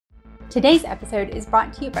Today's episode is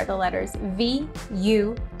brought to you by the letters V,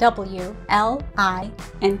 U, W, L, I,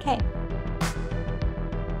 and K.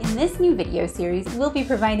 In this new video series, we'll be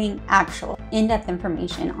providing actual, in-depth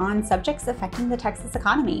information on subjects affecting the Texas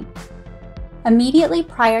economy. Immediately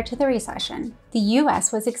prior to the recession, the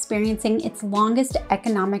U.S. was experiencing its longest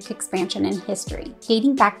economic expansion in history,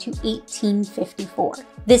 dating back to 1854.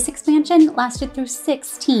 This expansion lasted through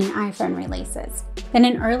 16 iPhone releases. Then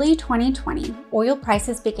in early 2020, oil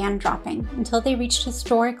prices began dropping until they reached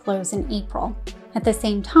historic lows in April. At the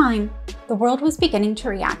same time, the world was beginning to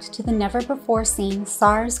react to the never-before-seen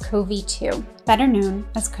SARS-CoV-2, better known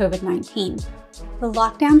as COVID-19. The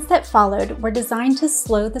lockdowns that followed were designed to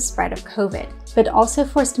slow the spread of COVID, but also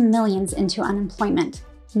forced millions into unemployment.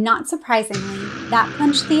 Not surprisingly, that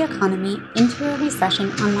plunged the economy into a recession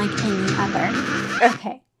unlike any other.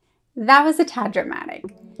 Okay, that was a tad dramatic.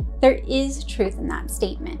 There is truth in that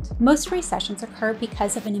statement. Most recessions occur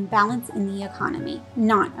because of an imbalance in the economy,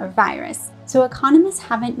 not a virus. So economists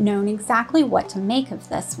haven't known exactly what to make of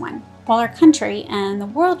this one. While our country and the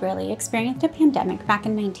world really experienced a pandemic back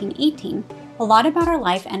in 1918, a lot about our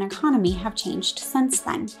life and economy have changed since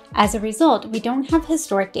then. As a result, we don't have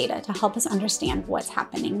historic data to help us understand what's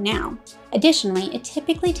happening now. Additionally, it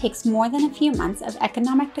typically takes more than a few months of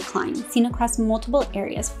economic decline seen across multiple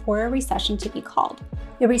areas for a recession to be called,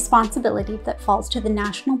 a responsibility that falls to the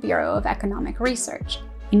National Bureau of Economic Research.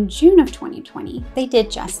 In June of 2020, they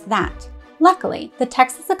did just that. Luckily, the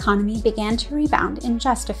Texas economy began to rebound in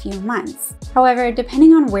just a few months. However,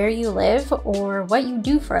 depending on where you live or what you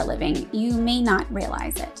do for a living, you may not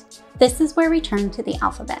realize it. This is where we turn to the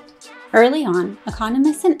alphabet. Early on,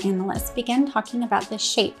 economists and analysts began talking about the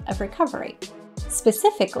shape of recovery.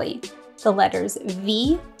 Specifically, the letters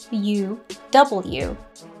V, U, W,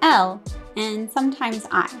 L, and sometimes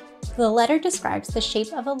I. The letter describes the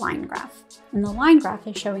shape of a line graph, and the line graph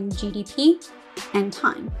is showing GDP and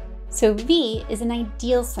time. So V is an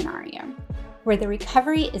ideal scenario, where the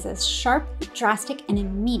recovery is as sharp, drastic, and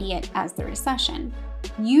immediate as the recession.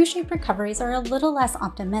 U-shaped recoveries are a little less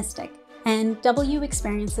optimistic, and W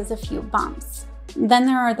experiences a few bumps. Then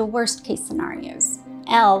there are the worst-case scenarios.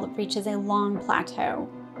 L reaches a long plateau,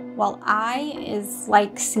 while I is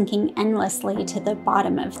like sinking endlessly to the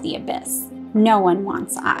bottom of the abyss. No one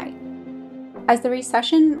wants I. As the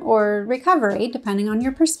recession or recovery, depending on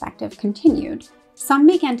your perspective, continued, some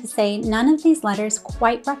began to say none of these letters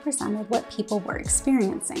quite represented what people were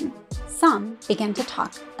experiencing. Some began to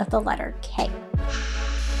talk of the letter K.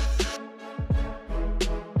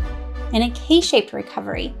 In a K-shaped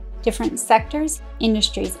recovery, different sectors,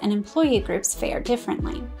 industries, and employee groups fare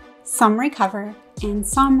differently. Some recover and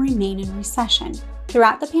some remain in recession.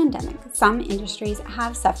 Throughout the pandemic, some industries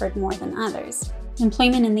have suffered more than others.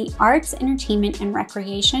 Employment in the arts, entertainment, and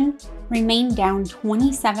recreation remained down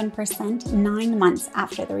 27% 9 months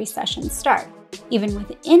after the recession's start. Even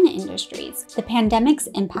within industries, the pandemic's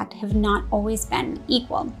impact have not always been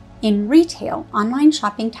equal. In retail, online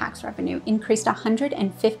shopping tax revenue increased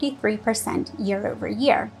 153% year over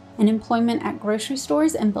year, and employment at grocery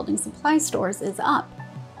stores and building supply stores is up.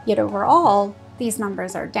 Yet overall, these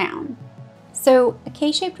numbers are down. So a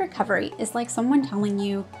K-shaped recovery is like someone telling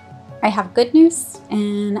you, I have good news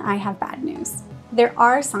and I have bad news. There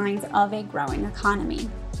are signs of a growing economy.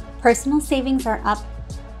 Personal savings are up,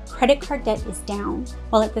 credit card debt is down,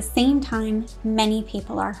 while at the same time, many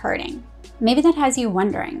people are hurting. Maybe that has you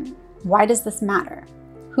wondering, why does this matter?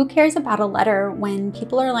 Who cares about a letter when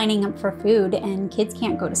people are lining up for food and kids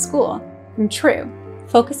can't go to school? And true,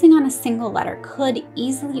 focusing on a single letter could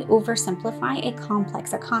easily oversimplify a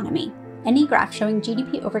complex economy. Any graph showing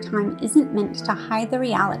GDP over time isn't meant to hide the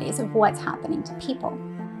realities of what's happening to people.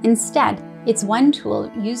 Instead, it's one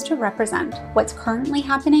tool used to represent what's currently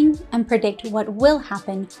happening and predict what will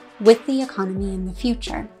happen with the economy in the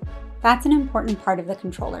future. That's an important part of the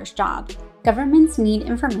controller's job. Governments need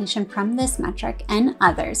information from this metric and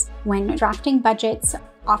others when drafting budgets,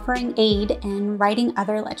 offering aid, and writing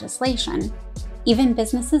other legislation. Even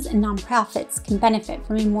businesses and nonprofits can benefit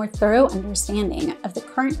from a more thorough understanding of the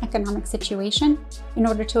current economic situation in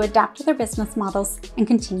order to adapt to their business models and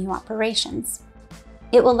continue operations.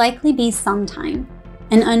 It will likely be some time,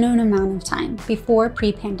 an unknown amount of time, before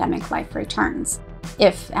pre-pandemic life returns,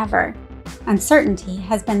 if ever. Uncertainty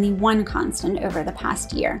has been the one constant over the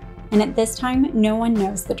past year, and at this time, no one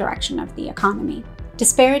knows the direction of the economy.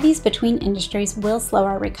 Disparities between industries will slow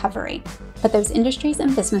our recovery, but those industries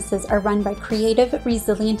and businesses are run by creative,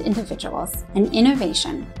 resilient individuals, and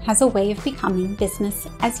innovation has a way of becoming business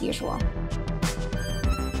as usual.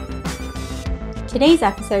 Today's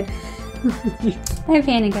episode I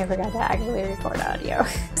panicked, I forgot to actually record audio.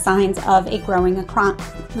 Signs of a growing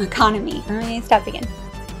economy. Let me stop again.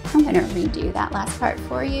 I'm gonna redo that last part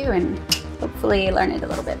for you and hopefully learn it a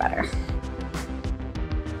little bit better.